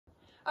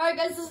Alright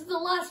guys, this is the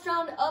last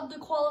round of the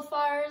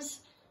qualifiers.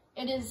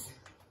 It is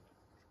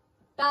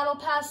Battle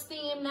Pass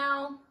theme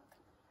now.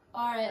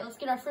 Alright, let's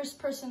get our first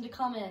person to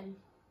come in.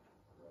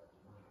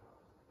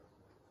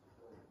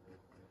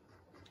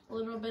 A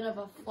little bit of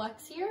a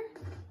flex here.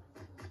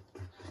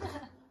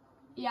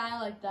 Yeah,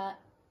 I like that.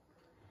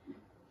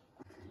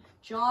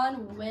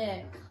 John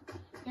Wick.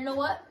 You know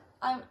what?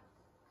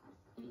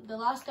 The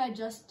last guy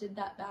just did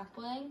that back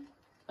bling,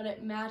 but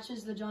it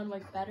matches the John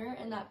Wick better,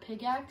 and that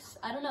pickaxe,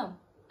 I don't know.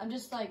 I'm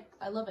just like,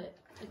 I love it.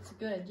 It's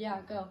good.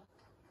 Yeah, go.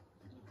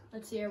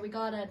 Let's see here. We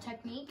got a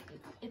technique.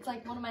 It's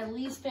like one of my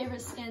least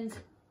favorite skins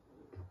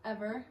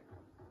ever.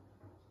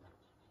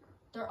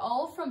 They're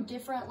all from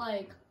different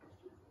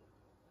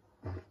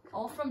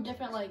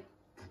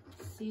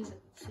seasons.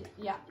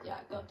 Yeah,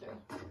 go through.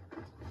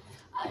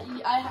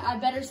 I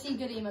better see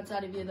good emotes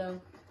out of you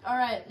though. All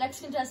right,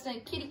 next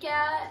contestant, Kitty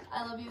Cat.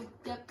 I love you.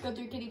 Yep, go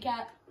through Kitty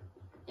Cat.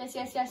 Yes,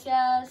 yes, yes,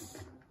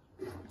 yes.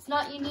 It's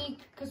not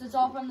unique because it's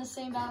all from the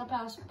same battle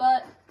pass,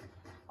 but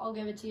I'll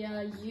give it to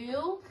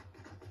you.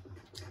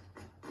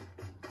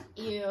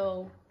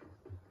 Ew.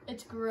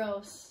 It's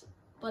gross,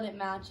 but it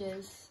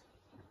matches.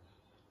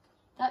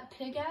 That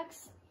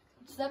pickaxe?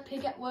 Is that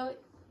pickaxe? Wait.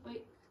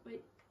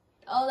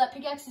 Oh, that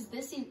pickaxe is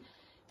this.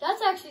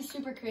 That's actually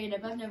super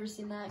creative. I've never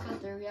seen that. Go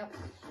through, yep.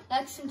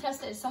 Next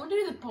contestant, is someone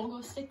doing the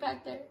pogo stick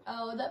back there?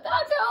 Oh, that's,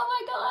 oh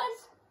my gosh.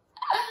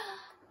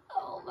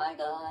 Oh my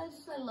gosh,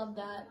 I love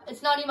that.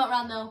 It's not emote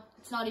round though.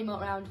 It's not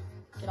emote round.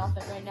 Get off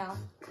it right now.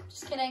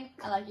 Just kidding.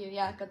 I like you.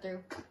 Yeah, go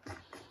through.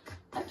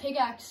 That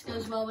pickaxe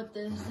goes well with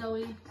the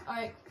Zoe. All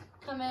right,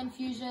 come in,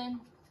 fusion.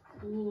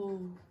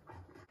 Ooh.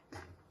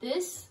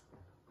 This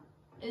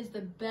is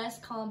the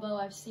best combo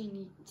I've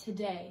seen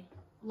today.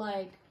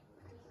 Like,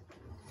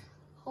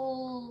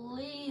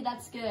 holy,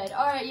 that's good.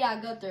 All right,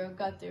 yeah, go through.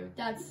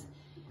 That's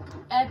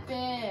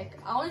epic.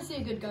 I want to see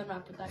a good gun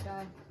wrap with that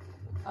guy.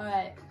 All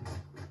right,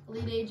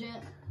 lead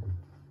agent.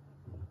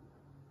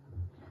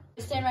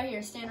 Stand right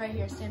here.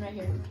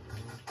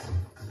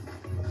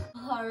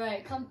 All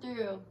right, come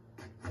through.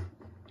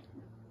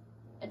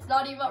 It's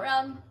not emote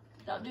round.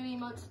 Don't do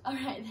emotes. All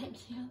right,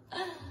 thank you.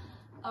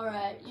 All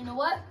right, you know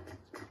what?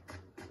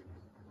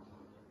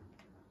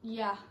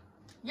 Yeah,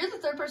 you're the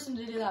third person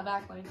to do that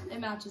backlink. It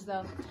matches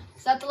though.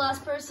 Is that the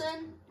last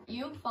person?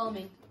 You, follow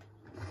me.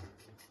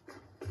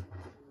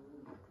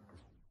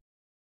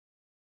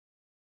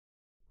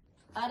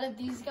 Out of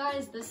these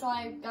guys, this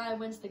guy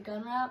wins the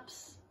gun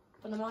wraps,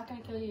 but I'm not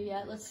gonna kill you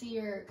yet. Let's see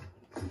your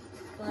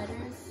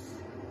gliders.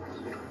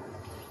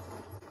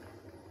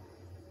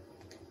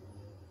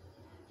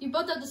 You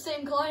both have the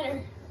same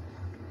glider.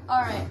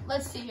 All right,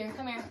 let's see here,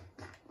 come here.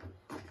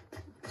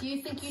 Do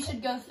you think you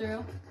should go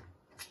through?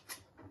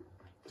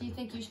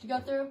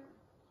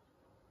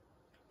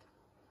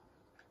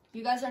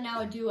 You guys are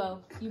now a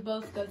duo. You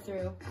both go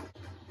through.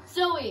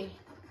 Zoe,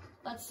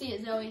 let's see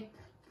it, Zoe.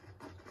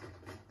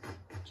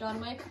 John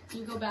Wick,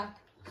 you go back.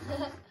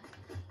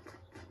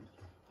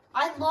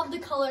 I love the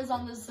colors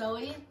on this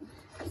Zoe.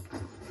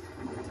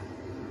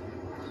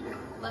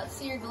 Let's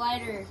see your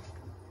glider.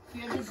 Do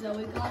you have the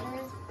Zoe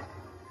glider?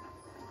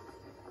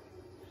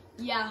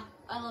 Yeah,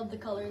 I love the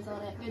colors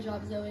on it. Good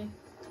job, Zoe.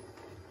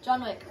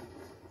 John Wick.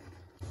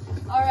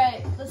 All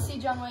right, let's see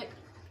John Wick.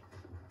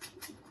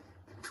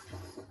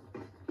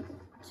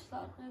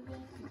 Stop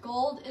moving.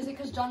 Gold, is it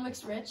because John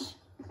Wick's rich?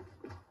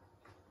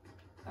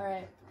 All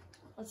right,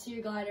 let's see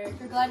your glider. If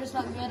your glider's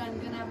not good, I'm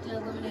gonna have to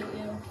eliminate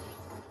you.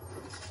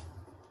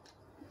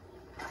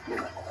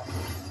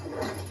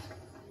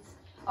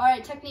 All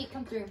right, technique,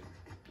 come through.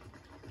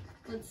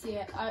 Let's see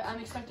it. I'm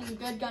expecting a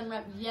good gun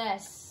rep.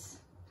 Yes.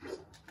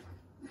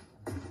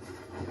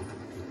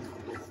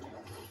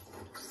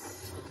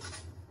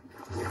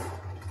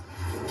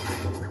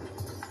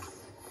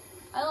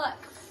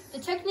 The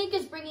technique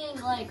is bringing,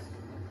 like,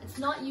 it's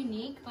not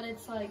unique, but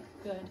it's, like,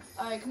 good.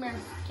 All right, come here,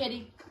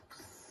 kitty.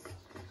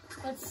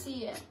 Let's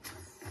see it.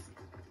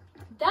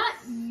 That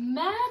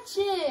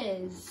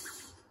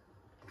matches.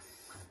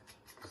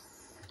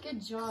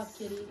 Good job,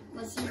 kitty.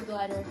 Let's see your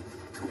glider.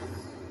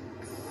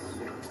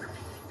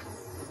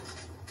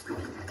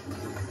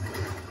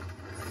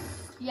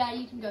 Yeah,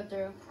 you can go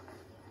through.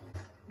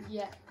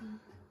 Yeah.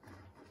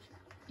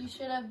 You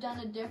should have done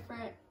a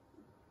different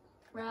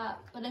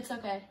wrap, but it's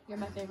okay. You're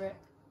my favorite.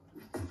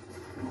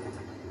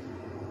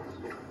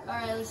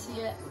 Alright, let's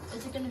see it.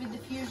 Is it going to be the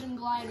fusion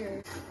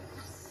glider?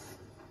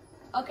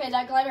 Okay,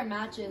 that glider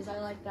matches. I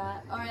like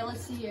that. Alright,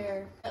 let's see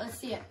here. Let's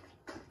see it.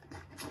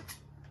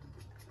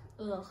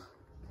 Ugh.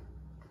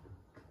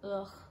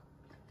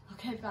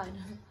 Okay, fine.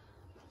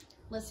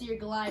 Let's see your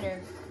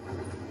glider.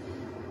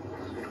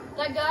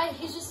 That guy,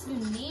 he's just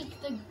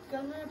unique. The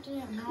gun wrap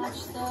didn't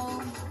match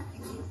though.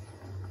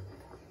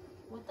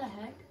 What the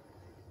heck?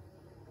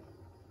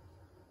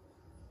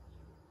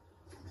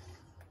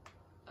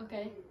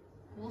 Okay,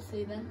 we'll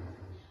see then.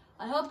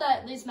 I hope that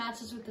at least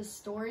matches with the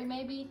story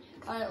maybe.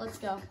 All right, let's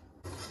go.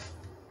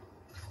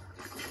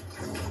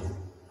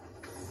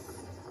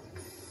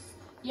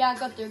 Yeah,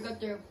 go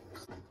through.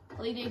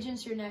 Lead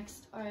agents, you're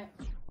next. All right.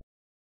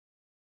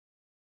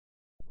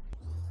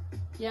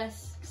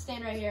 Yes,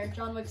 stand right here.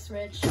 John Wick's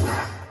rich.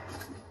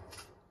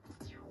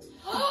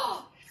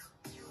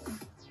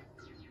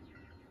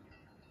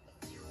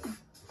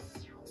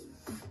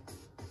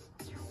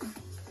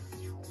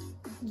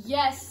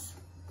 Yes.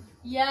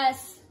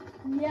 Yes.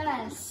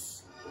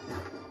 Yes.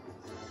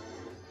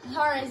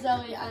 Alright,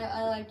 Zoe,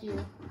 I like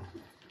you.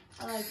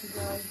 I like you,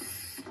 Zoe.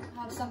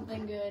 Have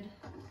something good.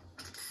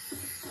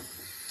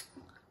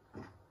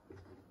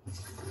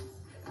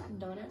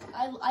 Donuts.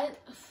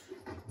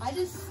 I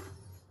just...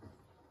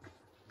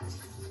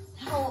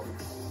 How...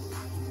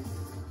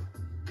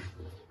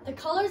 The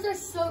colors are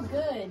so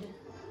good.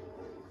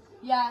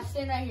 Yeah,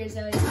 stand right here,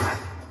 Zoe.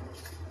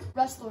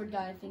 Rust Lord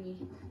guy thingy.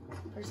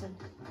 Person.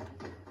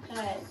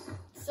 Okay.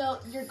 So,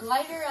 your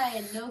glider, I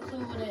had no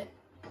clue what it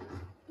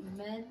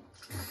meant.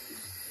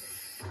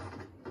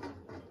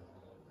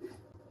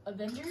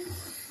 Avengers?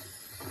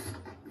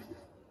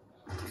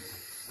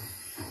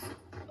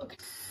 Okay.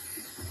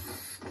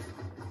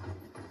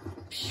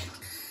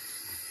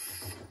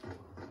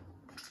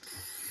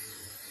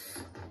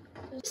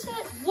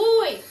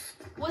 Wait,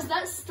 was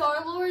that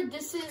Star-Lord?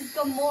 This is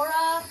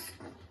Gamora,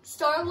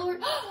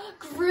 Star-Lord,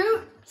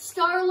 Groot,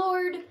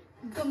 Star-Lord,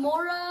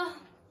 Gamora,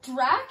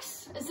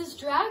 Drax? Is this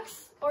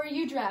Drax? Or are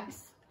you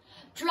Drax?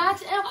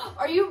 Drax,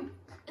 are you,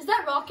 is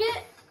that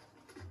Rocket?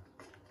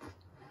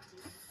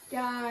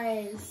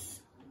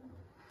 Guys,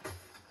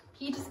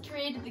 he just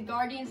created the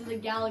Guardians of the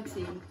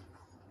Galaxy.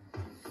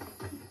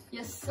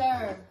 Yes,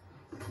 sir.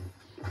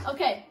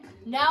 Okay,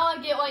 now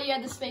I get why you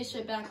had the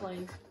spaceship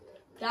backlight.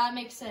 That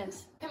makes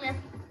sense. Come here,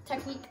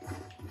 technique.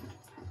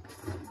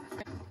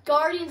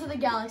 Guardians of the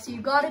Galaxy,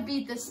 you gotta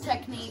beat this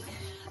technique.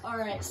 All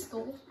right,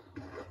 Skull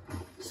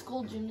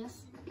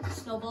Gymnast,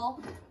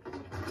 Snowball,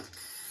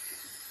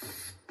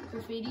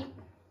 Graffiti.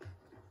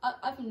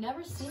 I've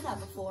never seen that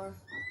before.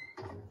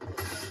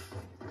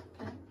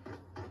 Okay.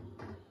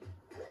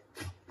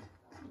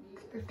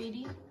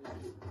 Graffiti.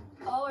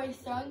 Oh, are you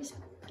throwing?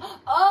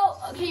 Oh,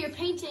 okay, you're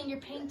painting.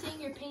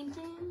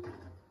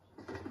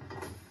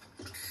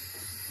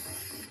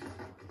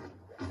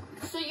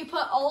 So you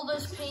put all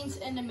those paints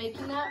into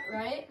making that,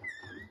 right?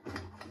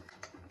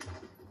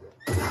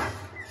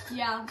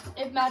 Yeah,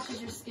 it matches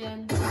your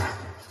skin.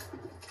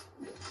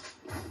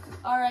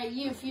 Alright,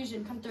 you,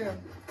 Fusion, come through.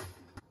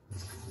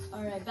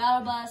 Alright,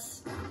 Battle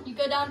Bus. You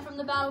go down from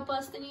the Battle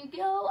Bus, then you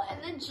go,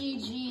 and then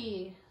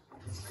GG.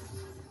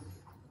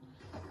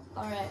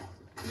 Alright,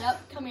 yep,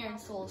 come here,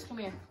 Souls, come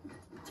here.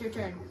 It's your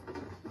turn.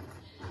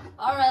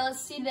 Alright, let's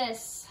see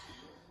this.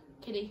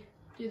 Kitty,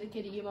 do the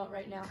kitty emote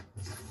right now.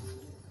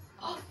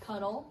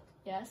 Cuddle,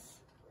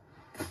 yes.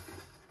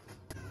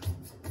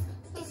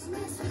 Is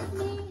this with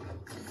me?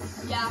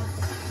 Yeah.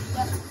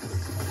 Yep.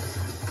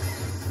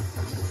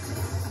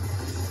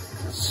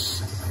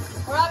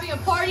 We're having a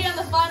party on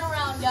the final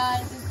round,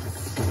 guys.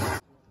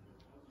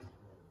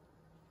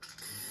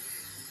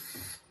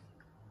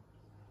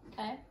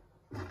 Okay.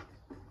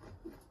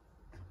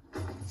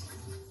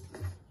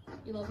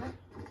 You love her?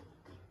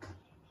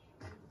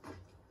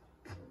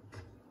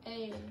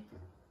 Hey.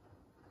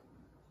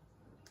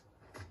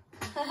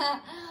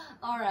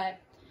 Alright.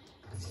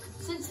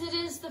 Since it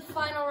is the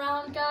final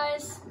round,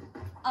 guys,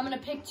 I'm gonna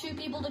pick 2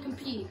 people to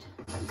compete.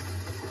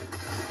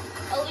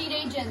 Elite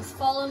Agents,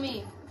 follow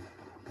me.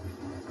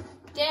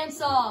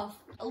 Dance off.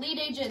 Elite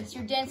Agents,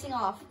 you're dancing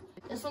off.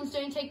 This one's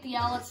doing Take the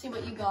L. Let's see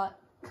what you got.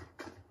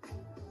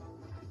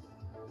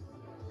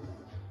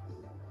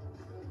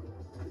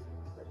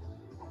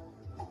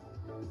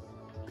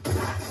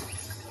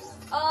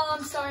 Oh,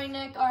 I'm sorry,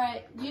 Nick.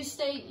 Alright, you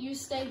stay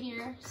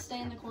here.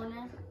 Stay in the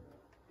corner.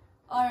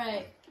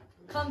 Alright,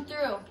 come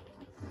through.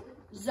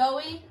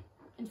 Zoe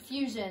and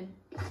Fusion.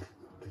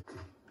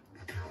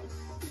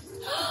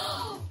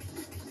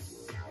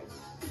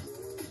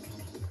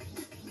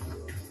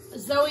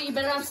 Zoe, you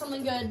better have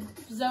something good.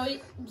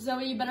 Zoe,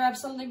 you better have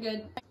something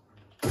good.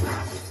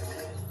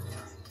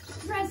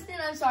 Preston,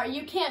 I'm sorry,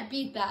 you can't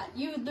beat that.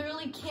 You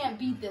literally can't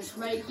beat this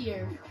right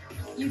here.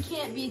 You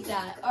can't beat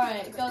that.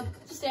 Alright, go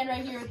stand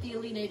right here with the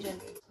Elite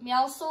Agent.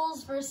 Meow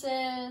Souls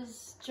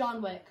versus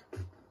John Wick.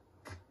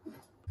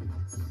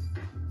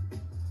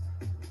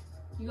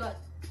 You got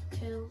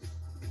Tails.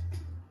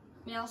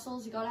 Meow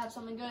Souls, you gotta have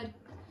something good.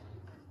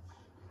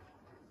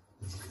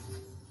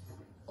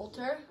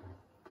 Alter.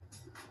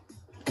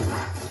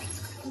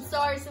 I'm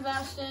sorry,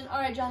 Sebastian.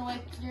 Alright, John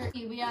Wick,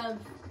 we have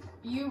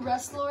you,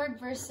 Rust Lord,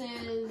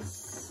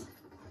 versus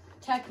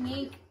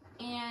Technique,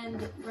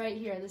 and right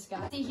here, this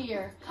guy. See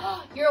here.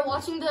 You're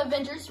watching the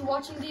Avengers. You're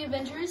watching the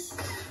Avengers.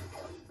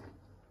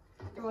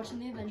 You're watching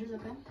the Avengers,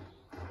 okay?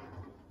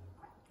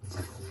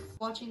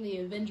 Watching the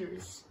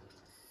Avengers.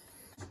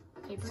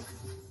 Paper.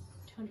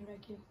 200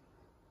 IQ.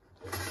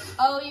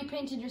 Oh, you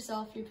painted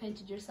yourself. You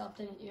painted yourself,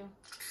 didn't you?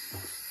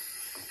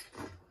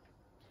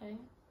 Okay.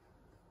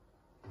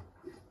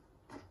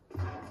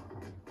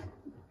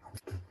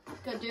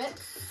 Go do it.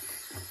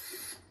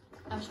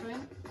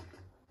 Asteroid.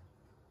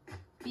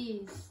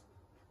 Bees.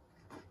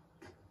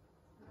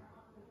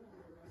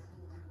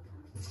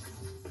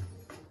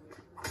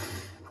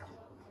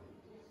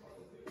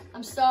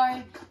 I'm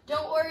sorry.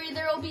 Don't worry,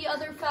 there will be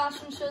other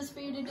fashion shows for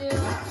you to do.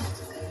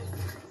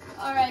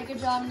 Alright, good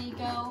job,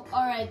 Nico.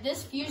 Alright,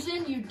 this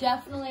fusion, you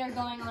definitely are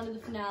going on to the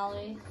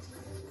finale.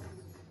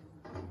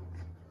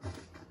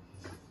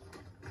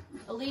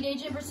 Elite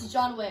Agent versus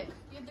John Wick. Do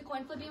you have the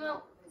coin flip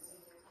emote?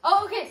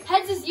 Oh, okay.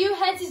 Heads is you,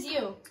 heads is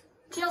you.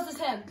 Tails is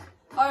him.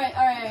 Alright,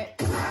 alright.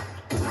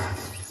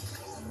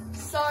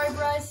 Sorry,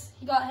 Bryce.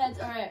 He got heads.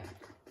 Alright.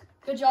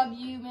 Good job,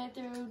 you made it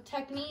through.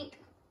 Technique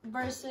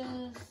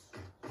versus...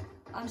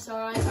 I'm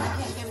sorry, I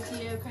can't give it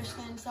to you,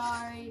 Christian.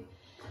 Sorry.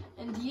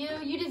 And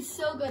you did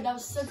so good. That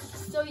was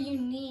so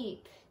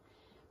unique.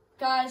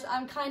 Guys,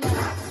 I'm kind of...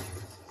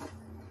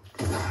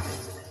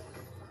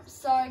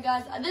 Sorry,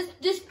 guys.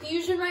 This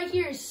fusion right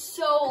here is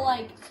so,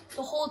 like,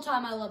 the whole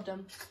time I loved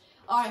him.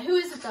 Alright, who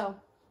is it, though?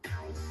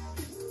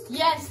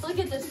 Yes, look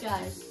at this,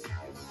 guys.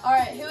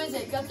 Alright, who is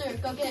it? Go through.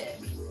 Go get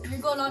it. You're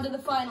going on to the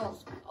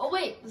finals. Oh,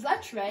 wait. Was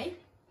that Trey?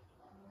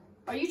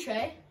 Are you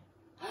Trey?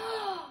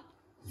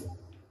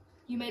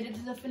 You made it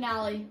to the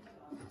finale.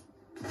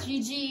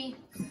 GG.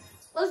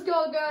 Let's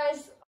go,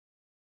 guys.